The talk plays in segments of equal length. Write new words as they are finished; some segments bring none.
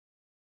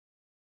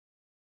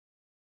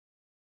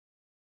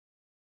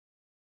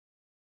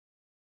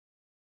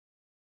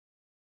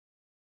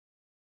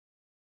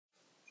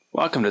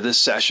Welcome to this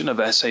session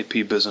of SAP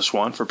Business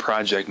One for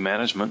Project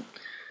Management.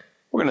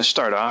 We're going to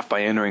start off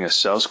by entering a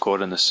sales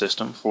quote in the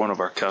system for one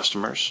of our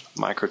customers,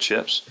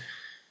 Microchips.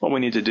 What we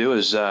need to do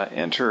is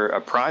enter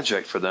a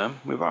project for them.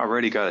 We've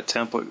already got a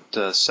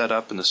template set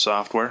up in the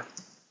software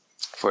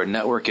for a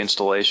network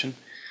installation.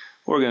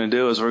 What we're going to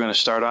do is we're going to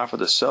start off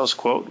with a sales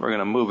quote. We're going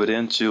to move it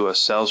into a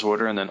sales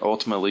order and then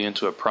ultimately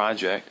into a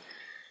project.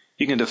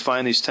 You can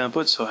define these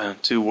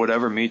templates to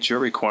whatever meets your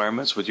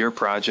requirements with your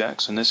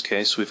projects. In this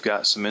case, we've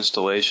got some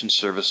installation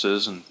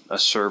services and a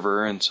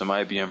server and some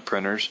IBM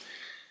printers,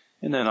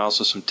 and then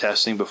also some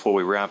testing before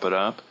we wrap it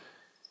up.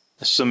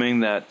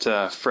 Assuming that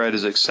Fred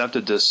has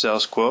accepted this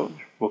sales quote,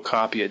 we'll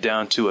copy it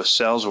down to a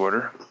sales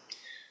order.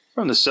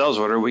 From the sales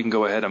order, we can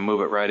go ahead and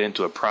move it right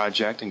into a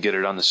project and get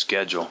it on the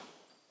schedule.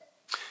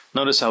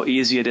 Notice how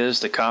easy it is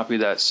to copy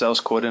that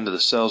sales quote into the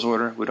sales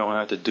order. We don't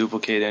have to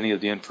duplicate any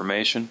of the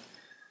information.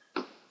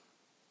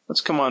 Let's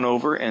come on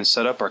over and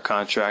set up our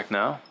contract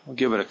now. We'll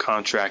give it a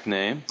contract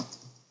name,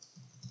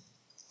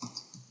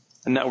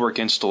 a network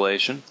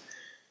installation.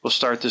 We'll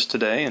start this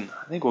today, and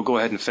I think we'll go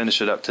ahead and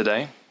finish it up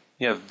today.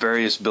 You have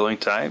various billing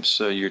types,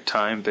 so your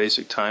time,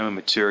 basic time and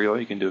material.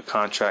 You can do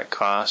contract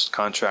cost,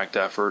 contract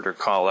effort, or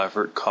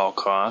call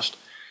cost.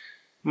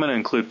 I'm going to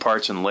include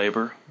parts and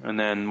labor, and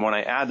then when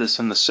I add this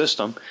in the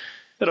system,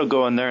 it'll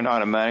go in there and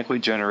automatically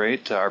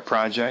generate our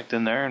project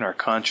in there and our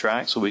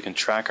contract so we can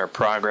track our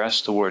progress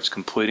towards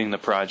completing the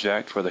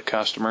project for the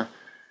customer.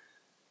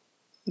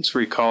 Let's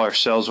recall our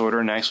sales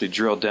order and actually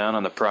drill down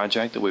on the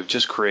project that we've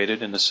just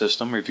created in the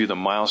system, review the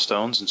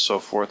milestones and so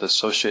forth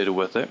associated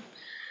with it.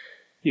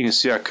 You can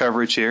see our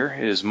coverage here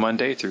is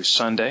Monday through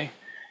Sunday,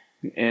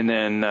 and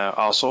then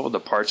also the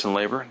parts and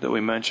labor that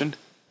we mentioned.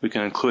 We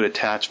can include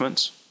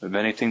attachments of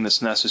anything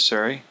that's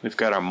necessary. We've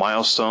got our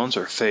milestones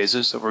or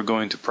phases that we're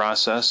going to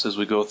process as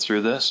we go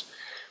through this.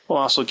 We'll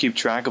also keep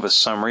track of a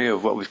summary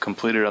of what we've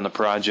completed on the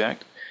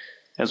project.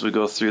 As we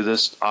go through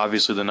this,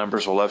 obviously the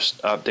numbers will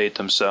update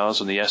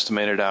themselves on the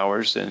estimated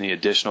hours and the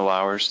additional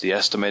hours, the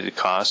estimated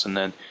cost, and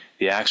then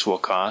the actual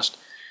cost.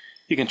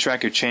 You can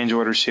track your change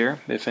orders here.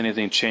 If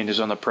anything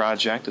changes on the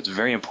project, it's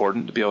very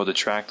important to be able to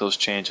track those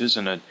changes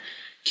and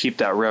keep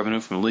that revenue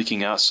from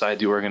leaking outside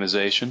the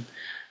organization.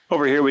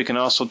 Over here, we can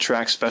also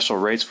track special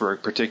rates for a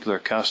particular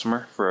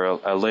customer for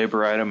a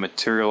labor item,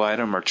 material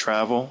item, or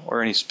travel,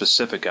 or any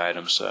specific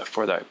items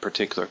for that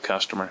particular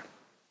customer.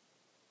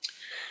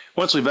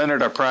 Once we've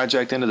entered our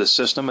project into the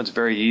system, it's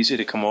very easy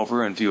to come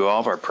over and view all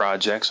of our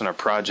projects in our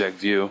project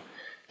view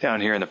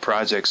down here in the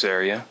projects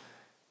area.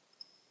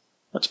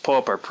 Let's pull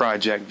up our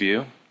project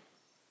view.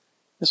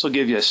 This will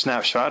give you a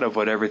snapshot of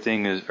what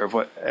everything is, or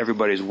what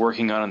everybody's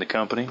working on in the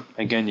company.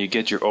 Again, you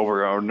get your over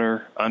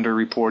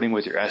reporting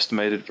with your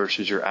estimated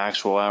versus your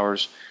actual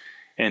hours.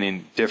 And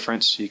in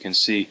difference, you can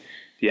see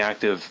the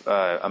active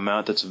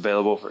amount that's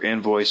available for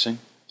invoicing.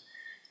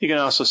 You can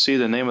also see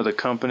the name of the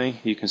company.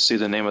 You can see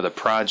the name of the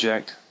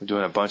project. We're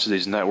doing a bunch of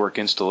these network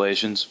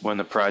installations, when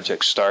the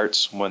project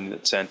starts, when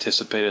it's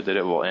anticipated that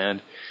it will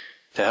end,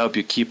 to help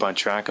you keep on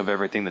track of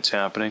everything that's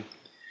happening.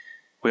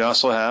 We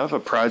also have a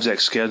project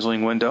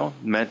scheduling window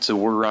meant to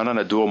run on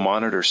a dual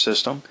monitor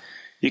system.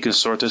 You can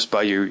sort this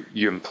by your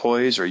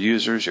employees or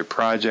users, your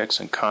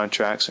projects and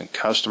contracts and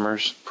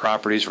customers,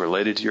 properties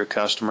related to your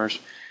customers.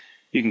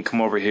 You can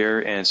come over here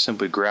and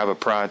simply grab a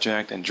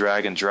project and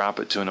drag and drop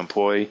it to an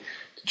employee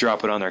to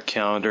drop it on their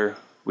calendar.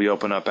 We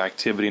open up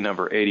activity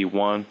number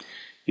 81.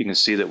 You can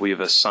see that we've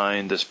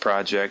assigned this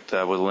project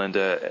with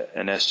Linda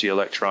and SG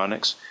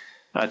Electronics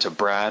to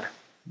Brad.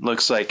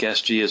 Looks like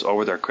SG is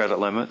over their credit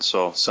limit,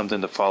 so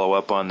something to follow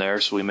up on there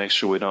so we make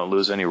sure we don't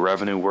lose any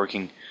revenue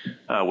working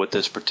with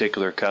this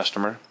particular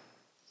customer.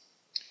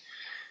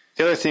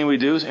 The other thing we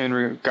do in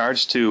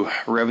regards to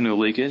revenue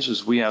leakage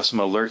is we have some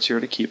alerts here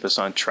to keep us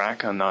on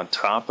track and on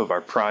top of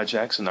our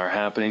projects and our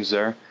happenings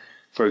there.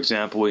 For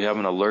example, we have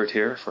an alert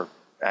here for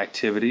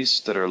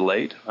activities that are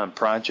late on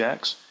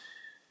projects.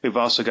 We've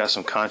also got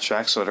some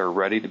contracts that are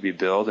ready to be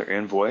billed or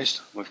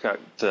invoiced. We've got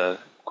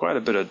quite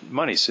a bit of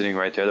money sitting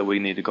right there that we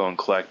need to go and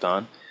collect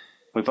on.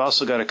 We've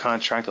also got a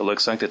contract that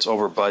looks like it's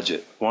over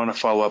budget. We want to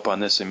follow up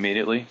on this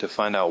immediately to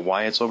find out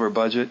why it's over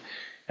budget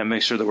and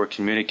make sure that we're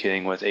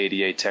communicating with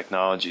ADA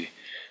technology.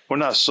 We're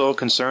not so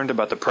concerned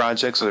about the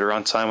projects that are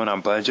on time and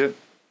on budget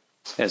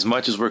as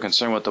much as we're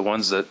concerned with the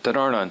ones that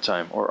aren't on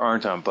time or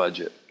aren't on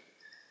budget.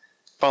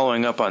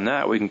 Following up on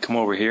that, we can come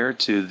over here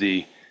to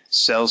the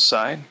sales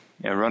side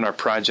and run our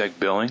project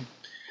billing.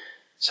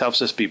 This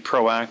helps us be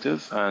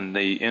proactive on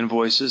the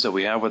invoices that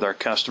we have with our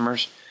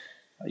customers.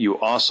 You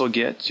also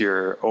get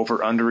your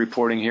over-under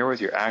reporting here with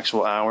your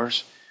actual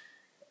hours,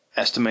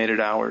 estimated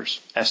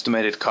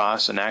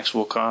costs, and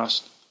actual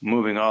cost.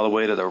 Moving all the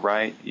way to the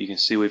right, you can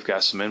see we've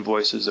got some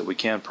invoices that we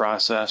can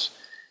process.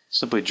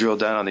 Simply drill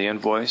down on the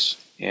invoice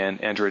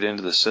and enter it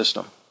into the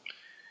system.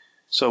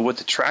 So with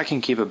the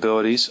tracking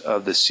capabilities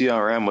of the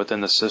CRM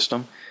within the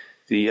system,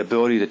 the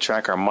ability to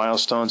track our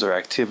milestones, our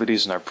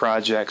activities, and our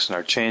projects and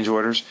our change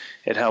orders.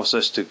 It helps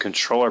us to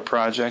control our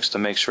projects, to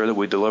make sure that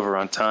we deliver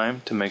on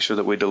time, to make sure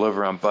that we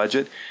deliver on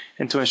budget,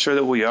 and to ensure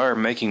that we are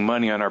making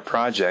money on our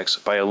projects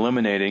by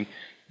eliminating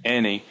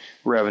any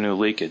revenue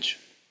leakage.